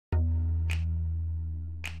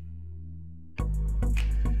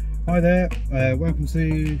Hi there, welcome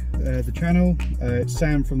to the channel. It's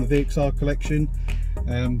Sam from the VXR Collection.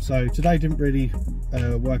 So today didn't really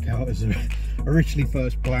work out as originally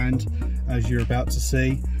first planned, as you're about to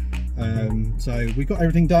see. So we got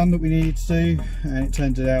everything done that we needed to do, and it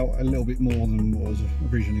turned out a little bit more than what was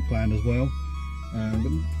originally planned as well.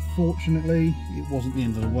 But fortunately it wasn't the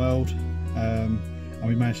end of the world, and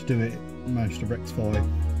we managed to do it, managed to rectify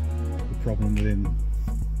the problem within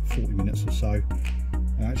 40 minutes or so.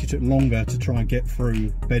 It actually took longer to try and get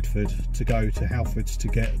through Bedford to go to Halfords to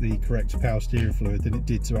get the correct power steering fluid than it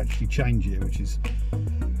did to actually change it, which is,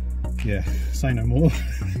 yeah, say no more.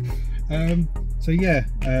 So yeah,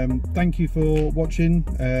 thank you for watching.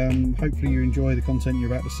 Hopefully you enjoy the content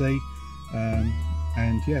you're about to see,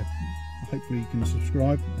 and yeah, hopefully you can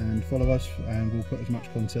subscribe and follow us, and we'll put as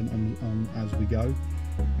much content on as we go.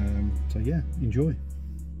 So yeah, enjoy.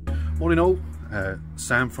 Morning all,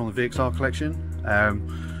 Sam from the VXR Collection.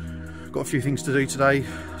 Got a few things to do today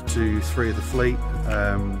to three of the fleet.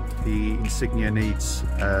 The Insignia needs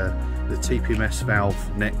the TPMS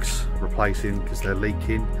valve necks replacing because they're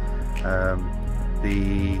leaking.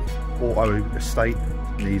 The Auto Estate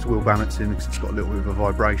needs wheel balancing because it's got a little bit of a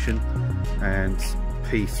vibration, and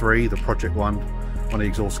P3, the project one of the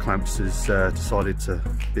exhaust clamps has decided to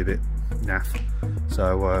be a bit naff,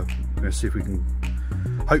 so we're going to see if we can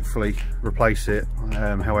hopefully replace it.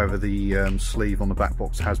 However, the sleeve on the back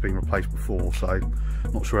box has been replaced before, so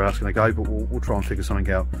not sure how that's going to go, but we'll try and figure something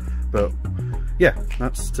out. But yeah,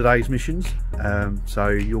 that's today's missions. So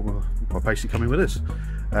you're basically coming with us.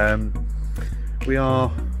 We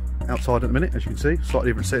are outside at the minute, as you can see,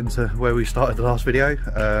 slightly different setting to where we started the last video.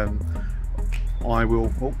 I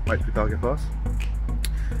will wait for the car to get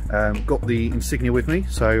past. Got the Insignia with me,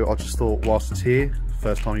 so I just thought whilst it's here,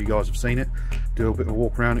 first time you guys have seen it, do a bit of a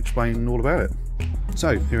walk around explaining all about it.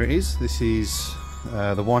 So here it is. This is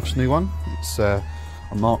the wife's new one. It's a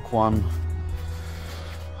Mark 1,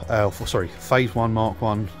 Phase 1 Mark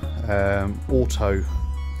 1 Auto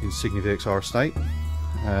Insignia VXR Estate.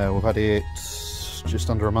 We've had it just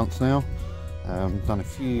under a month now. Done a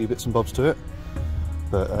few bits and bobs to it,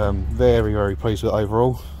 but very, very pleased with it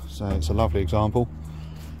overall. So it's a lovely example.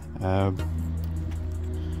 Yeah,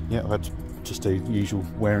 I've had just the usual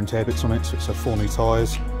wear and tear bits on it, so it's had 4 new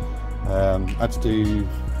tyres. Had to do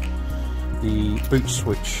the boot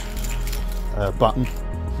switch button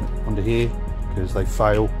under here because they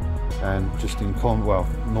fail, and just in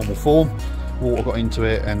normal form, water got into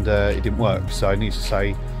it and it didn't work. So it needs to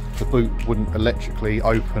say the boot wouldn't electrically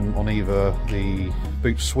open on either the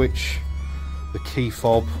boot switch, the key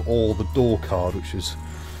fob, or the door card, which is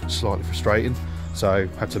slightly frustrating. So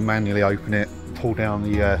had to manually open it, pull down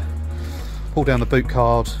the boot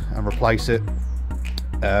card and replace it.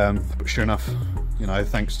 But sure enough, you know,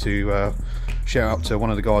 thanks to shout out to one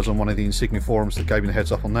of the guys on one of the Insignia forums that gave me the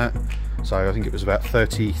heads up on that. So I think it was about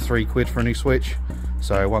 33 quid for a new switch.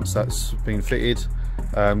 So once that's been fitted,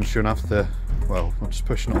 sure enough, I'm just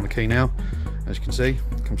pushing it on the key now, as you can see,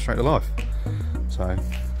 it comes straight to life. So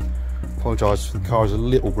apologise if the car is a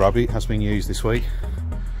little grubby, it has been used this week.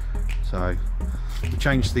 So we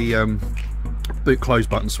changed the boot close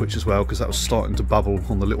button switch as well, because that was starting to bubble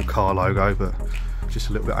on the little car logo, but just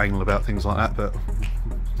a little bit anal about things like that, but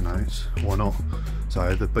you know, why not?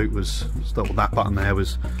 So the boot was, that button there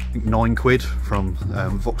was I think 9 quid from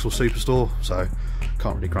Vauxhall Superstore, so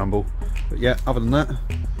can't really grumble. But yeah, other than that,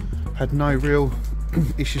 had no real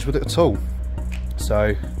issues with it at all.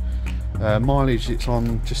 So mileage, it's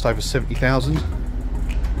on just over 70,000.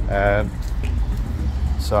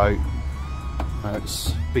 So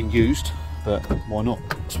it's been used, but why not?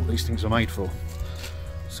 That's what these things are made for.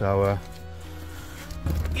 So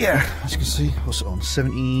yeah, as you can see, what's it on?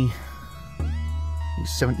 78,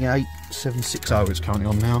 760 it's currently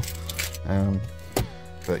on now.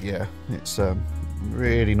 But yeah, it's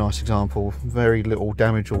really nice example. Very little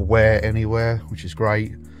damage or wear anywhere, which is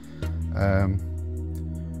great. I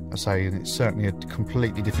say, and it's certainly a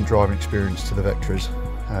completely different driving experience to the Vectras.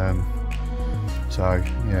 So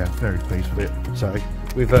yeah, very pleased with it. So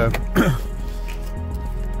we've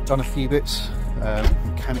done a few bits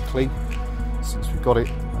mechanically since we got it,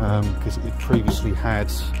 because it previously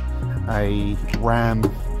had a ram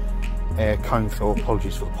air cone filter.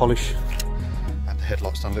 Apologies for the polish. Had the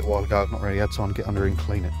headlights done a little while ago. I've not really had time to get under and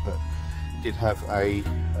clean it, but it did have a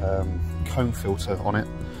cone filter on it,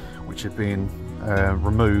 which had been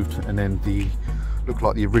removed, and then looked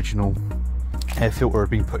like the original air filter had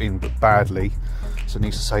been put in, but badly. So it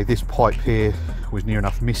needs to say this pipe here was near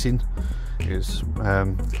enough missing. It was, a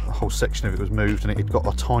whole section of it was moved, and it had got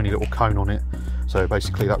a tiny little cone on it. So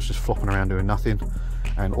basically that was just flopping around doing nothing,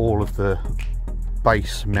 and all of the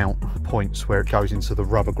base mount points where it goes into the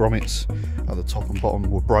rubber grommets at the top and bottom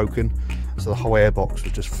were broken, so the whole airbox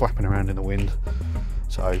was just flapping around in the wind.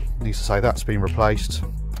 So needs to say that's been replaced.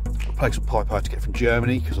 Replacement pipe I had to get from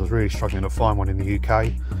Germany because I was really struggling to find one in the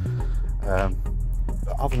UK.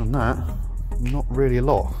 But other than that, not really a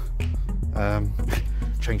lot.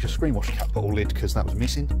 Changed the screen wash cap bottle lid because that was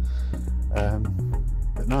missing.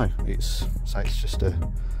 But no, it's just a,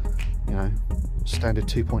 you know, standard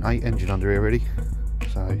 2.8 engine under here really.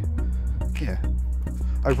 So yeah,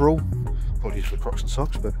 overall, apologies for the Crocs and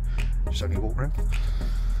socks, but just only a walk around.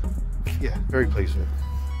 Yeah, very pleased with it.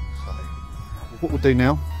 So what we'll do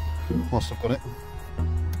now, whilst I've got it,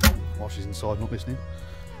 while she's inside not listening,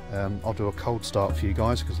 I'll do a cold start for you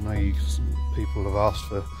guys because I know people have asked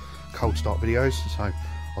for cold start videos, so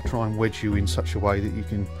I'll try and wedge you in such a way that you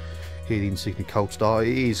can hear the Insignia cold start.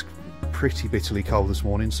 It is pretty bitterly cold this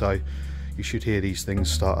morning, so you should hear these things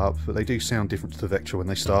start up, but they do sound different to the Vectra when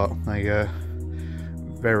they start. They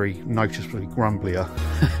very noticeably grumblier,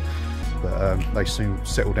 but they soon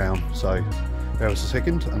settle down. So bear with us a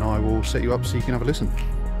second and I will set you up so you can have a listen.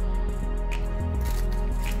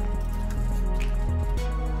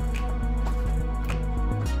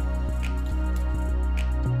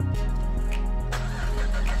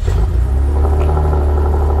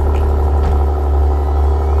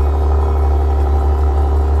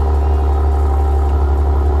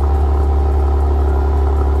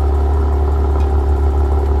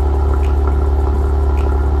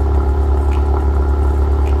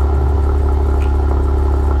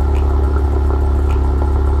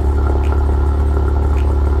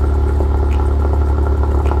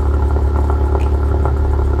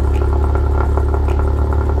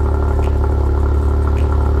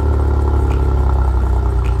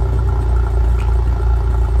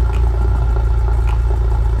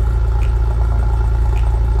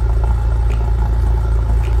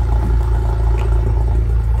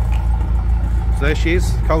 There she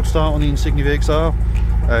is, cold start on the Insignia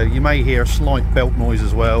VXR. You may hear a slight belt noise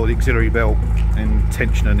as well. The auxiliary belt and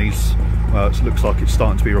tensioner needs, well, it looks like it's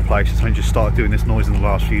starting to be replaced. It's only just started doing this noise in the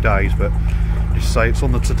last few days, but just to say it's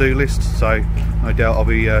on the to-do list, so no doubt I'll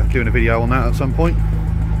be doing a video on that at some point.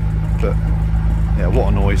 But yeah, what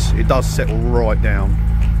a noise. It does settle right down,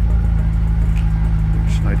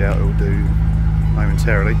 which no doubt it will do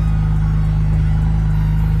momentarily.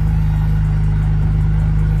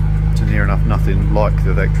 Near enough nothing like the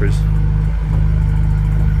Vectras.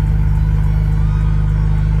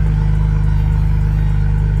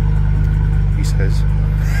 He says.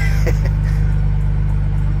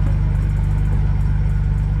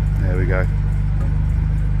 There we go.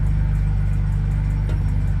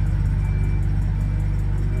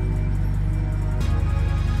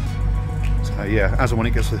 So yeah, as and when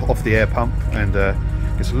it gets off the air pump and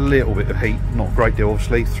gets a little bit of heat, not a great deal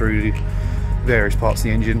obviously, through various parts of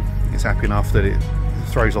the engine, it's happy enough that it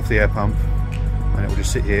throws off the air pump and it will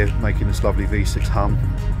just sit here making this lovely V6 hum.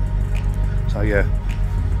 So yeah,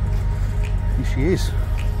 here she is.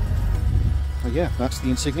 So yeah, that's the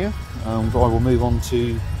Insignia. I will move on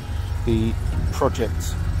to the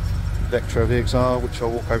Project Vectra VXR, which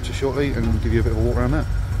I'll walk over to shortly and give you a bit of a walk around that.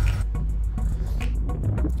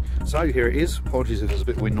 So here it is. Apologies if there's a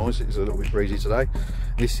bit of wind noise, it's a little bit breezy today.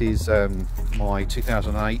 This is my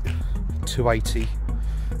 2008 280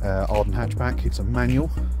 Arden hatchback. It's a manual,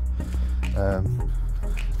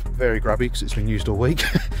 very grubby because it's been used all week.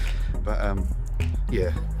 But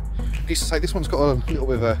yeah, needs to say this one's got a little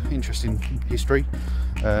bit of an interesting history.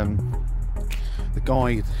 The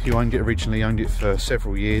guy who owned it originally owned it for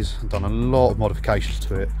several years and done a lot of modifications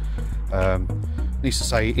to it. Needs to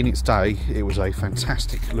say, in its day, it was a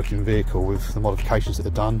fantastic looking vehicle with the modifications that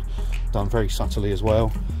are done very subtly as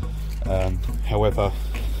well. However,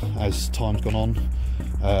 as time's gone on,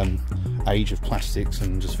 age of plastics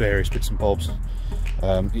and just various bits and bobs,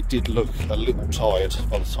 it did look a little tired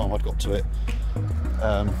by the time I'd got to it.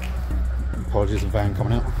 Apologies, the van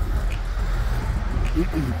coming out.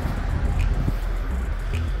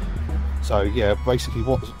 So yeah, basically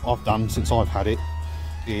what I've done since I've had it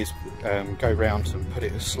is go round and put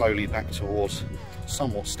it slowly back towards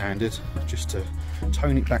somewhat standard, just to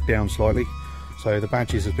tone it back down slightly. So the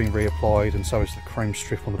badges have been reapplied and so is the chrome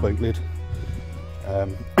strip on the boot lid. A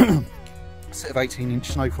set of 18-inch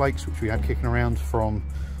snowflakes which we had kicking around from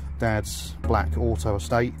Dad's black auto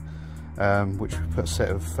estate, which we put a set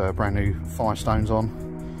of brand new Firestones on.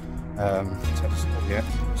 Yeah,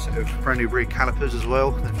 a set of brand new rear calipers as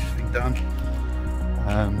well, that's just been done.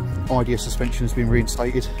 IDS suspension has been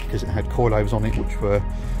reinstated because it had coilovers on it which were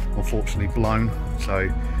unfortunately blown, so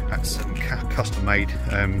that's some custom made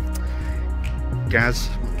GAZ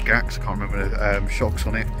GACs, I can't remember the shocks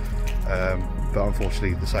on it, but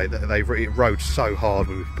unfortunately it rode so hard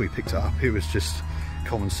when we picked it up. It was just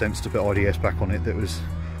common sense to put IDS back on it that was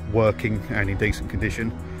working and in decent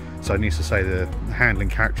condition. So needless to say, the handling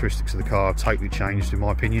characteristics of the car have totally changed in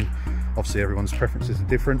my opinion. Obviously everyone's preferences are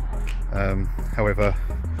different, however,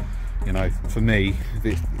 you know, for me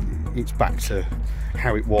it's back to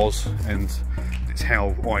how it was, and it's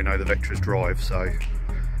how I know the Vectras drive. So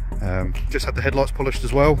just had the headlights polished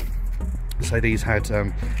as well. So these had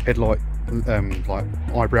headlight like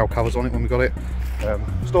eyebrow covers on it when we got it.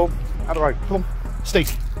 Storm, out of the road, come on,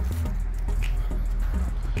 Steve.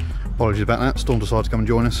 Apologies about that. Storm decided to come and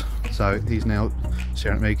join us, so he's now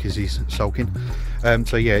staring at me because he's sulking.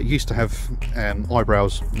 So yeah, it used to have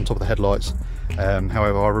eyebrows on top of the headlights,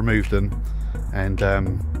 however I removed them, and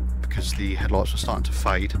because the headlights were starting to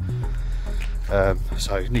fade,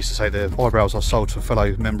 so needs to say the eyebrows are sold to a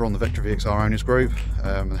fellow member on the Vectra VXR owners group.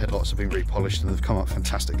 The headlights have been repolished and they've come up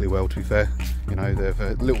fantastically well, to be fair. You know, they're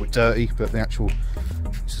a little bit dirty, but the actual,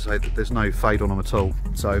 needs to say that there's no fade on them at all,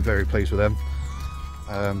 so very pleased with them.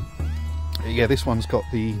 Yeah, this one's got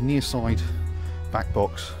the near side back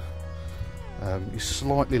box is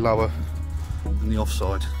slightly lower than the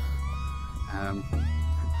offside, and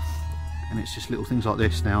it's just little things like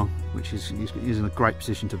this now, which is in a great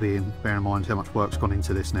position to be in, bearing in mind how much work's gone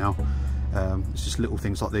into this now. It's just little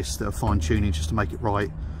things like this that are fine tuning just to make it right.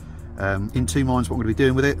 In two minds what I'm going to be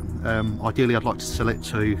doing with it. Ideally I'd like to sell it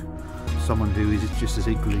to someone who is just as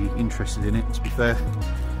equally interested in it, to be fair.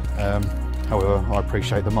 However, I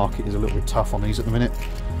appreciate the market is a little bit tough on these at the minute,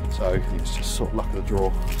 so it's just sort of luck of the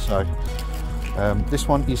draw. So this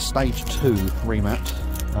one is stage 2 remapped,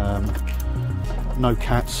 no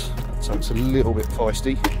cats, so it's a little bit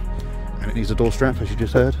feisty, and it needs a door strap, as you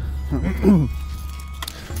just heard. Done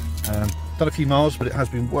a few miles, but it has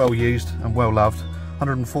been well used and well loved.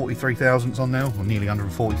 143,000 on now, or nearly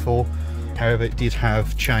 144. However, it did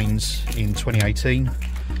have chains in 2018.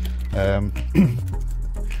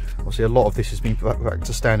 Obviously a lot of this has been back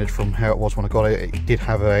to standard from how it was when I got it. It did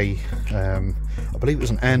have a, I believe it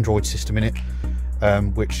was an Android system in it,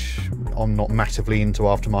 which I'm not massively into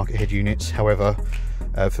aftermarket head units. However,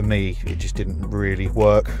 for me it just didn't really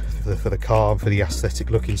work for the car and for the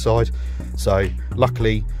aesthetic look inside. So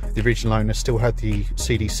luckily the original owner still had the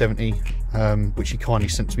CD70, which he kindly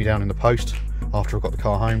sent to me down in the post after I got the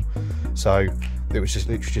car home. So it was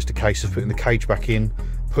just a case of putting the cage back in,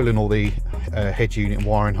 pulling all the head unit and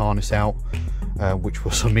wiring harness out, which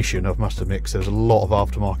was a mission, I must admit, because there was a lot of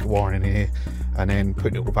aftermarket wiring in here, and then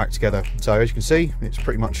putting it all back together. So as you can see, it's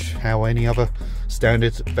pretty much how any other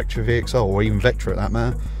standard Vectra VXR, or even Vectra at that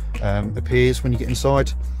matter, appears when you get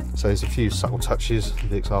inside. So there's a few subtle touches,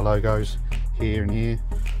 VXR logos here and here,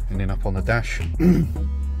 and then up on the dash.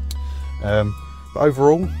 But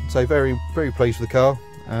overall, so very pleased with the car.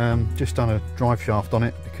 Just done a drive shaft on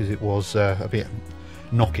it because it was a bit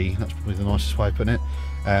knocky, that's probably the nicest way of putting it.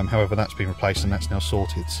 However, that's been replaced and that's now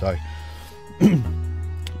sorted. So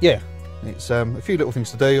yeah, it's a few little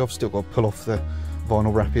things to do. I've still got to pull off the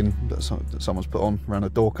vinyl wrapping that someone's put on around the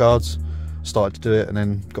door cards. Started to do it and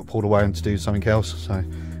then got pulled away and to do something else. So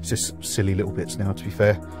it's just silly little bits now, to be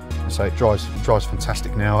fair. So it drives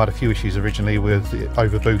fantastic now. I had a few issues originally with it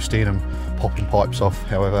over boosting and popping pipes off.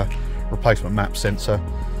 However, replacement map sensor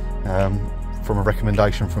from a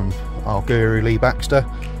recommendation from our guru Lee Baxter,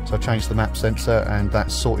 so I changed the map sensor and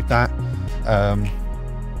that sorted that.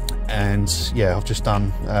 And yeah, I've just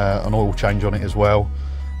done an oil change on it as well,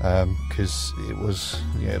 because it was,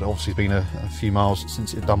 yeah, it obviously been a few miles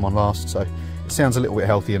since it had done one last, so it sounds a little bit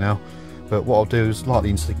healthier now. But what I'll do is, like the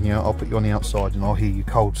Insignia, I'll put you on the outside and I'll hear you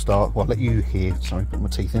cold start, well, let you hear, sorry, put my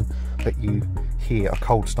teeth in, let you hear a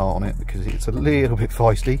cold start on it, because it's a little bit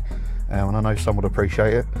feisty, and I know some would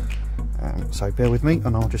appreciate it. So bear with me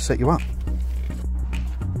and I'll just set you up.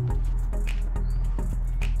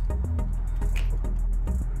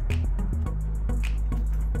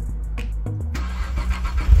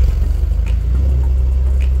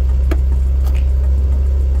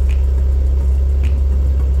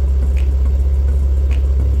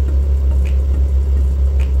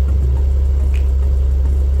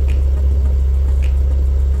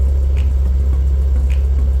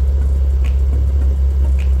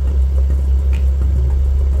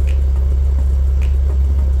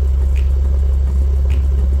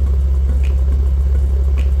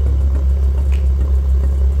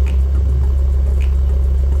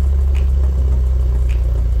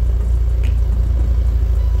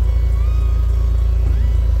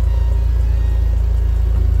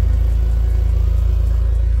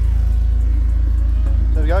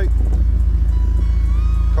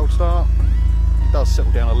 does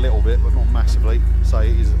settle down a little bit, but not massively, so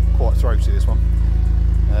it is quite throaty, this one.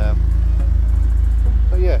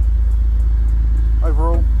 But yeah,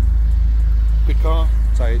 overall, good car.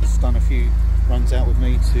 So it's done a few runs out with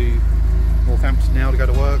me to Northampton now to go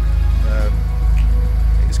to work.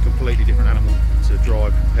 It's a completely different animal to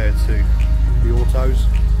drive compared to the autos.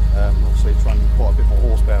 Obviously it's running quite a bit more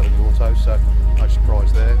horsepower than the autos, so no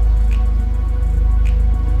surprise there.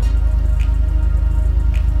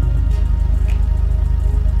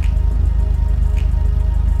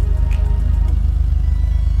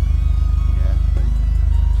 Yeah, as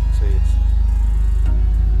you can see, it's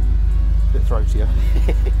a bit throatier.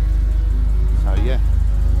 So yeah,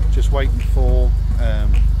 just waiting for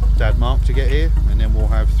Dad Mark to get here, and then we'll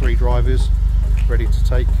have 3 drivers ready to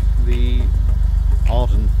take the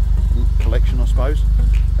Arden collection, I suppose,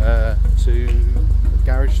 to the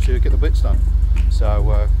garage to get the bits done.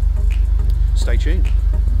 So stay tuned.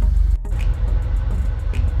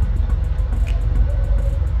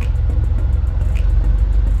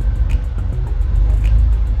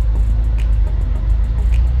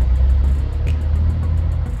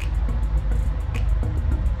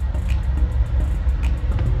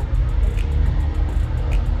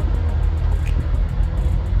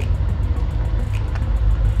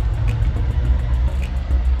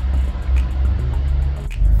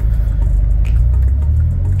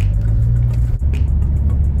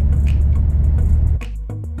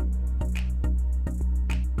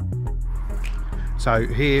 So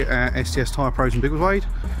here at STS Tyre Pros in Biggleswade,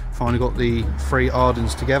 finally got the 3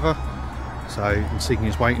 Ardens together. So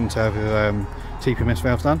Insignia's waiting to have TPMS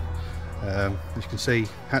valves done. As you can see,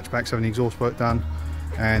 hatchback's having the exhaust work done,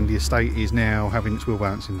 and the estate is now having its wheel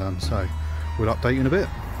balancing done. So we'll update you in a bit.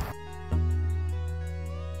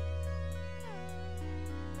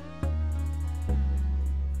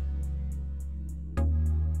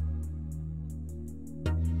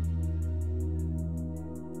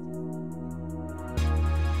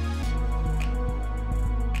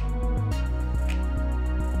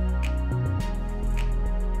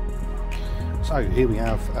 So here we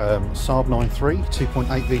have Saab 93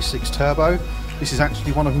 2.8 V6 turbo. This is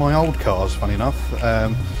actually one of my old cars, funny enough.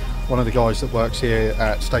 One of the guys that works here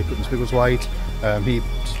at Stapleton's Biggleswade, he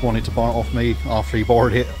just wanted to buy it off me after he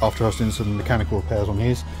borrowed it, after I was doing some mechanical repairs on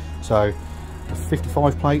his. So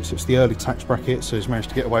 55 plates, it's the early tax bracket, so he's managed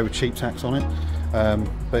to get away with cheap tax on it.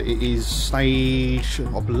 But it is stage,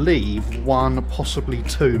 I believe, 1, possibly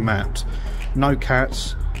 2 mapped. No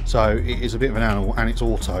cats. So it is a bit of an animal, and it's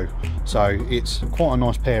auto, so it's quite a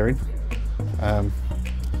nice pairing. But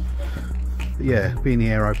yeah, being the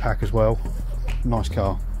aero pack as well, nice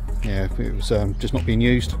car. Yeah, it was just not being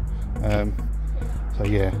used. So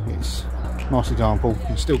yeah, it's a nice example.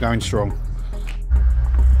 It's still going strong.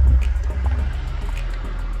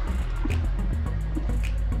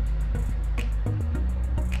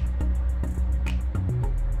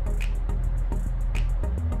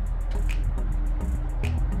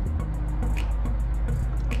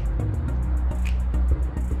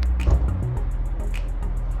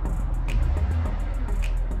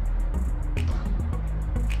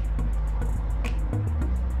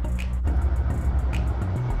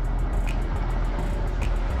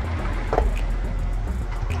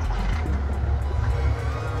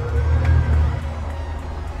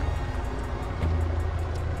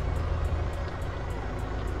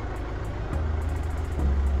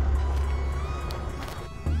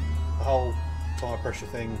 Whole tyre pressure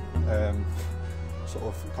thing sort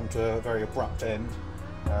of come to a very abrupt end.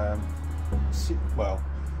 Well,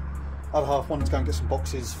 other half wanted to go and get some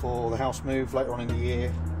boxes for the house move later on in the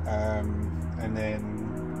year, and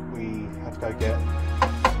then we had to go get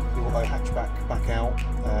the auto hatchback back out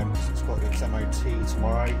because it's got its MOT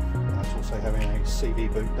tomorrow. It's also having a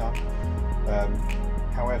CV boot done.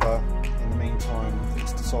 However, in the meantime,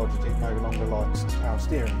 it's decided it no longer likes power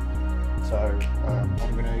steering. So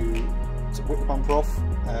I'm going to whip the bumper off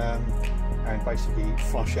and basically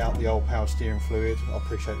flush out the old power steering fluid. I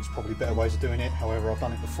appreciate there's probably better ways of doing it, however I've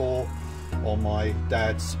done it before on my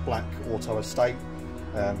dad's black auto estate.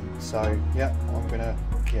 So yeah, I'm going to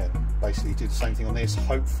basically do the same thing on this.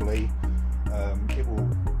 Hopefully it will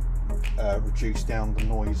reduce down the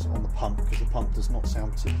noise on the pump, because the pump does not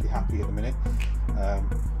sound particularly happy at the minute.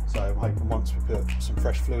 So I'm hoping once we put some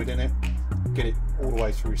fresh fluid in it, get it all the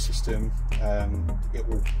way through the system, it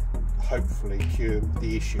will hopefully cure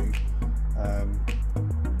the issue,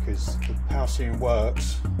 because the power steering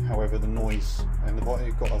works, however the noise and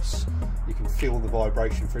you can feel the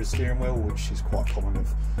vibration through the steering wheel, which is quite common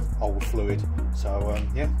with old fluid. So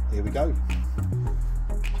yeah, here we go.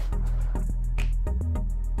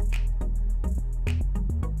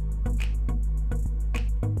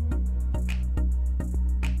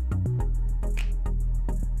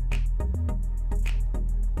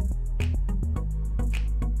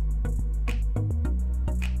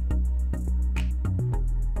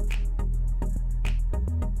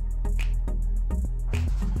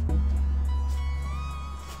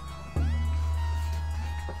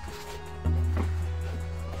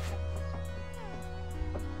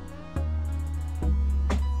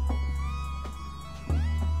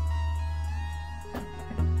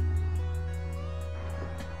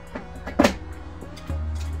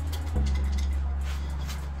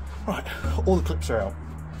 all the clips are out.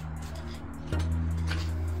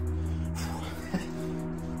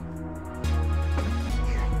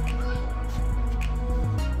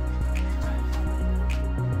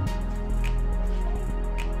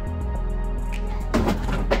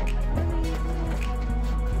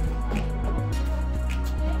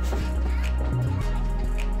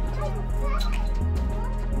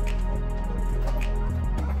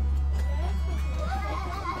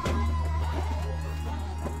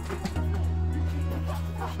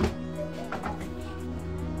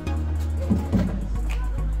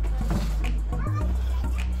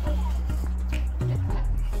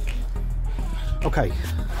 Okay,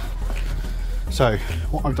 so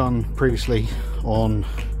what I've done previously on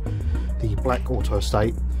the black auto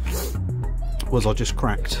estate was I just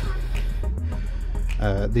cracked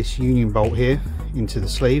this union bolt here into the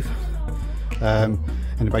sleeve, and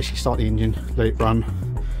basically start the engine, let it run,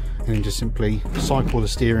 and then just simply cycle the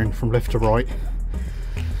steering from left to right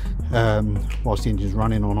whilst the engine's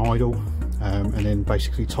running on idle, and then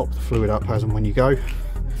basically top the fluid up as and when you go.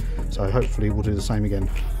 So hopefully we'll do the same again.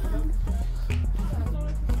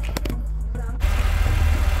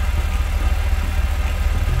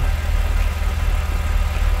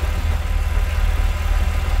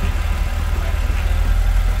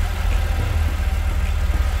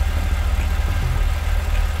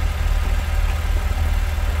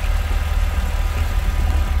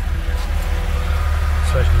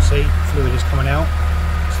 So as you can see, fluid is coming out.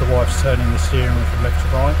 So the wife's turning the steering wheel from left to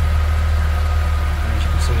right. And as you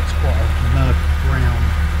can see, it's quite a murky brown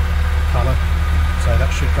colour. So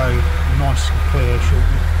that should go nice and clear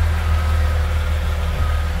shortly.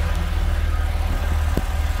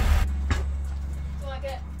 Do I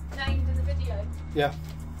get named in the video? Yeah.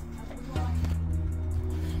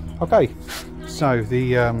 Okay, so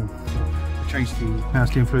the changed the power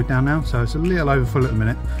steering fluid down now, so it's a little over full at the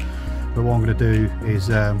minute. But what I'm going to do is,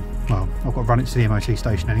 well, I've got to run it to the MOT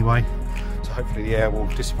station anyway, so hopefully the air will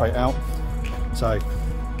dissipate out. So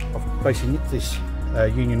I've basically nipped this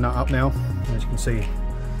union nut up now, and as you can see,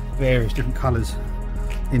 various different colours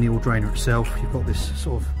in the oil drainer itself. You've got this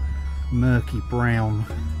sort of murky brown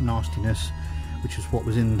nastiness, which is what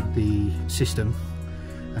was in the system,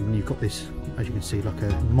 and then you've got this, as you can see, like a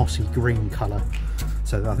mossy green colour.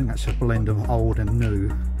 So I think that's a blend of old and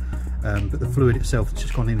new. But the fluid itself that's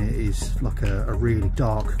just gone in it is like a really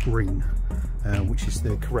dark green, which is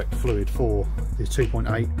the correct fluid for the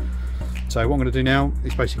 2.8. So what I'm going to do now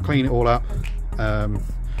is basically clean it all up,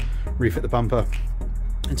 refit the bumper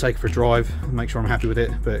and take it for a drive and make sure I'm happy with it.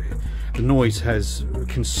 But the noise has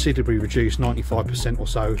considerably reduced, 95% or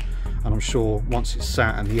so, and I'm sure once it's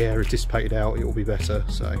sat and the air is dissipated out, it will be better.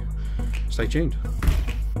 So stay tuned.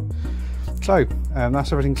 So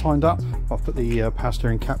that's everything timed up. I've put the power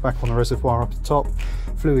steering cap back on the reservoir up at the top.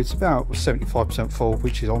 Fluid's about 75% full,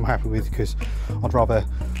 which is I'm happy with, because I'd rather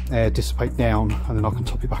air dissipate down and then I can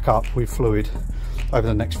top it back up with fluid over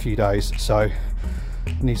the next few days. So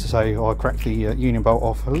needs to say, I cracked the union bolt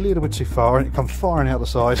off a little bit too far and it come firing out the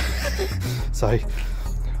side. So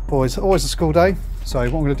always a school day. So what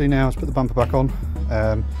I'm going to do now is put the bumper back on,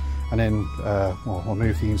 and then well, I'll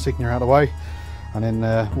move the Insignia out of the way, and then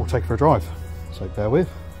we'll take it for a drive. So bear with.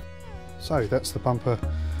 So that's the bumper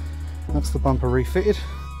refitted.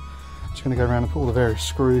 Just going to go around and put all the various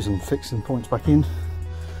screws and fixing points back in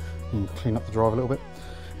and clean up the drive a little bit,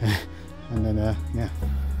 and then yeah,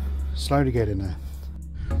 slowly get in there.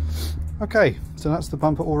 Okay, so that's the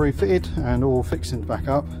bumper all refitted and all fixing back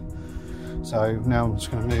up. So now I'm just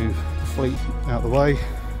going to move the fleet out of the way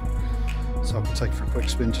so I can take it for a quick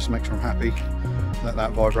spin just to make sure I'm happy that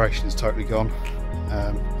that vibration is totally gone.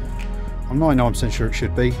 I'm 99% sure it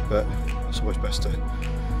should be, but it's always best to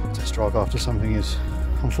test drive after something as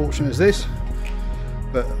unfortunate as this.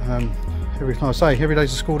 But every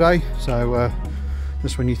day's a school day, so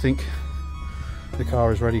just when you think the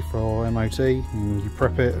car is ready for MOT and you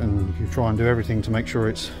prep it and you try and do everything to make sure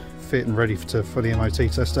it's fit and ready for the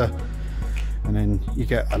MOT tester, and then you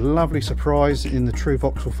get a lovely surprise in the true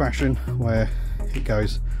Vauxhall fashion where it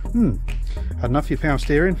goes, had enough of your power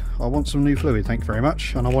steering, I want some new fluid, thank you very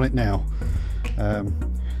much, and I want it now.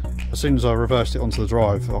 As soon as I reversed it onto the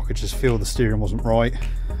drive, I could just feel the steering wasn't right.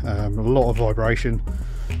 A lot of vibration.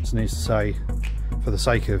 Just needs to say, for the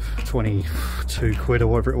sake of 22 quid or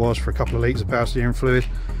whatever it was for a couple of litres of power steering fluid,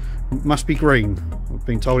 it must be green. I've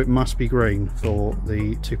been told it must be green for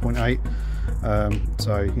the 2.8.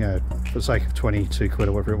 So yeah, for the sake of 22 quid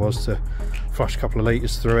or whatever it was, to flush a couple of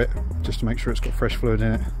litres through it just to make sure it's got fresh fluid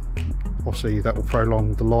in it. Obviously that will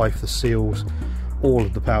prolong the life, the seals, all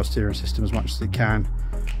of the power steering system as much as it can.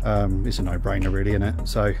 It's a no-brainer really, isn't it?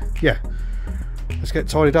 So yeah, let's get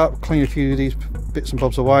tidied up, clean a few of these bits and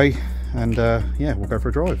bobs away, and yeah, we'll go for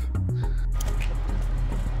a drive.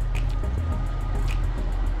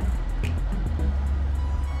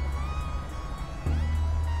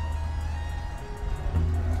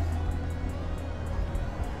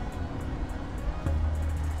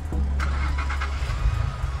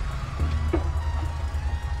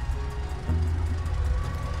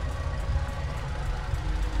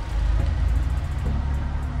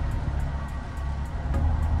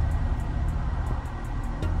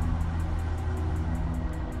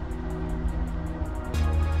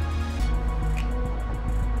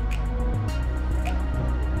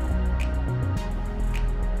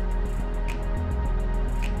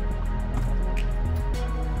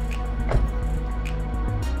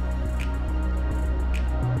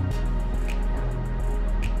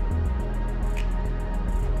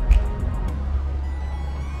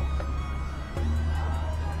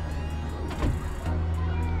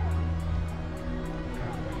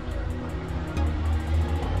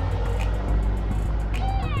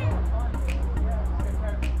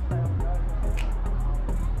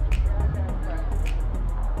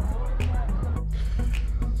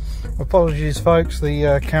 Apologies folks,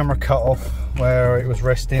 the camera cut off where it was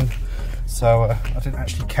resting, so I didn't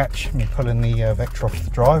actually catch me pulling the vector off the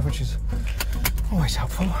drive, which is always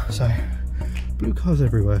helpful. So blue cars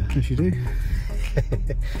everywhere, as you do.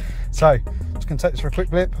 So just going to take this for a quick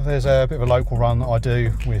blip. There's a bit of a local run that I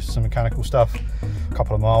do with some mechanical stuff, a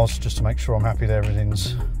couple of miles, just to make sure I'm happy that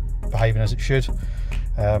everything's behaving as it should.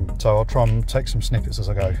 So I'll try and take some snippets as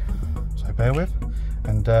I go, so bear with,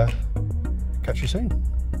 and catch you soon.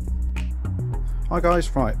 Hi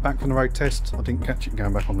guys, right, back from the road test. I didn't catch it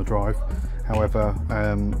going back on the drive, however,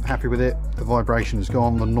 happy with it. The vibration is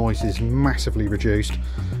gone, the noise is massively reduced,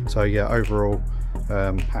 so yeah, overall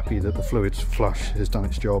happy that the fluids flush has done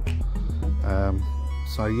its job.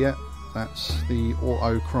 So yeah, that's the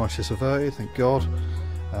auto crisis averted, thank God.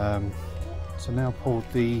 So now pulled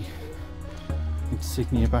the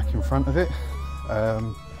Insignia back in front of it.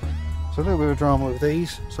 So a little bit of drama with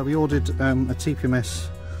these. So we ordered a TPMS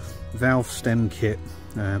valve stem kit,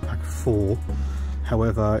 pack of 4.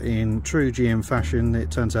 However, in true GM fashion, it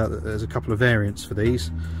turns out that there's a couple of variants for these,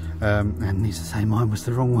 and needless to say, mine was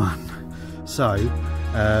the wrong one. So,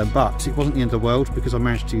 but it wasn't the end of the world, because I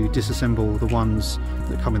managed to disassemble the ones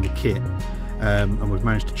that come in the kit, and we've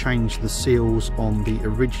managed to change the seals on the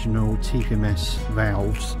original TPMS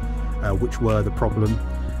valves, which were the problem.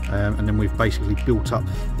 And then we've basically built up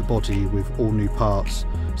the body with all new parts.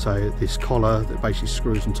 So this collar that basically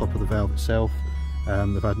screws on top of the valve itself,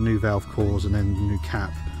 they've had new valve cores and then the new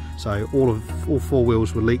cap. So all 4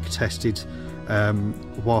 wheels were leak tested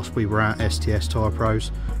whilst we were at STS Tyre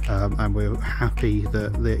Pros, and we're happy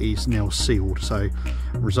that it is now sealed. So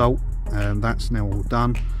result, that's now all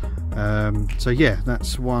done. So yeah,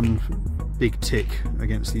 that's one big tick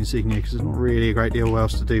against the Insignia, because there's not really a great deal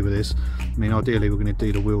else to do with this. I mean, ideally we're going to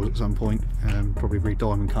do the wheels at some point, probably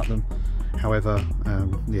re-diamond cut them. However,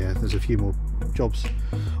 yeah, there's a few more jobs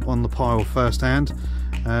on the pile firsthand.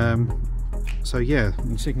 So yeah,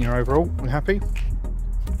 Insignia overall, we're happy.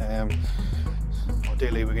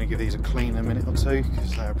 Ideally we're going to give these a clean in a minute or two,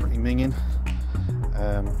 because they're pretty minging.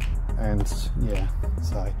 And yeah,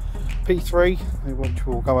 so P3, which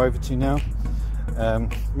we'll go over to now.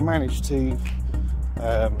 We managed to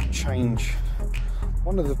change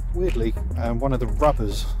one of the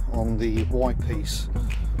rubbers on the white piece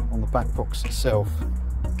on the back box itself.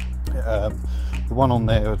 The one on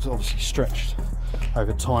there was obviously stretched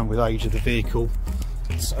over time with age of the vehicle,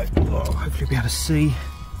 so hopefully be able to see.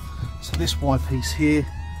 So this white piece here,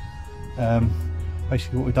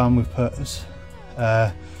 basically what we've done, we've put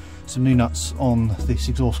some new nuts on this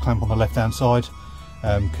exhaust clamp on the left hand side,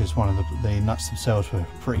 because one of the nuts themselves were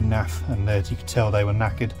pretty naff, and as you could tell they were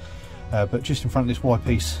knackered. But just in front of this Y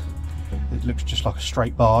piece, it looks just like a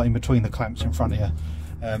straight bar in between the clamps in front of you.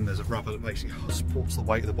 There's a rubber that basically supports the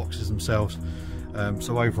weight of the boxes themselves.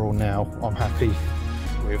 So overall now I'm happy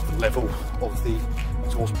with the level of the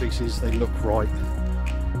exhaust pieces. They look right,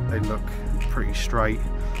 they look pretty straight.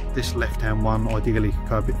 This left hand one ideally could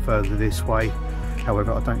go a bit further this way,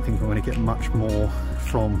 however I don't think I'm going to get much more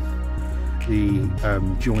from the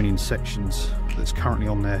joining sections that's currently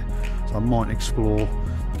on there, so I might explore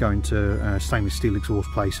going to stainless steel exhaust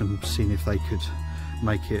place and seeing if they could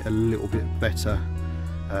make it a little bit better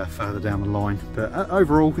further down the line. But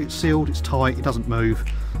overall it's sealed, it's tight, it doesn't move,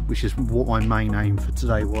 which is what my main aim for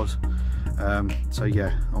today was. So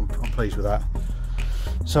yeah, I'm pleased with that.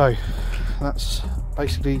 So that's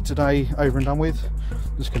basically today over and done with.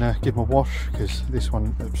 I'm just going to give them a wash, because this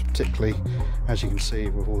one particularly, as you can see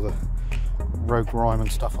with all the road grime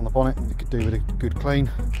and stuff on the bonnet that could do with a good clean,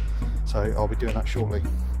 so I'll be doing that shortly.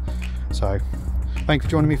 So thanks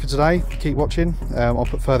for joining me for today. Keep watching. I'll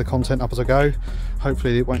put further content up as I go.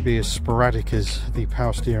 Hopefully it won't be as sporadic as the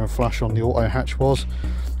power steering flush on the auto hatch was.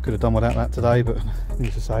 Could have done without that today, but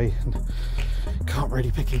needless to say, can't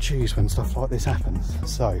really pick and choose when stuff like this happens.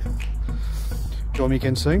 So join me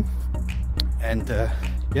again soon, and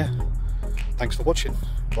yeah, thanks for watching.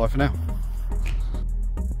 Bye for now.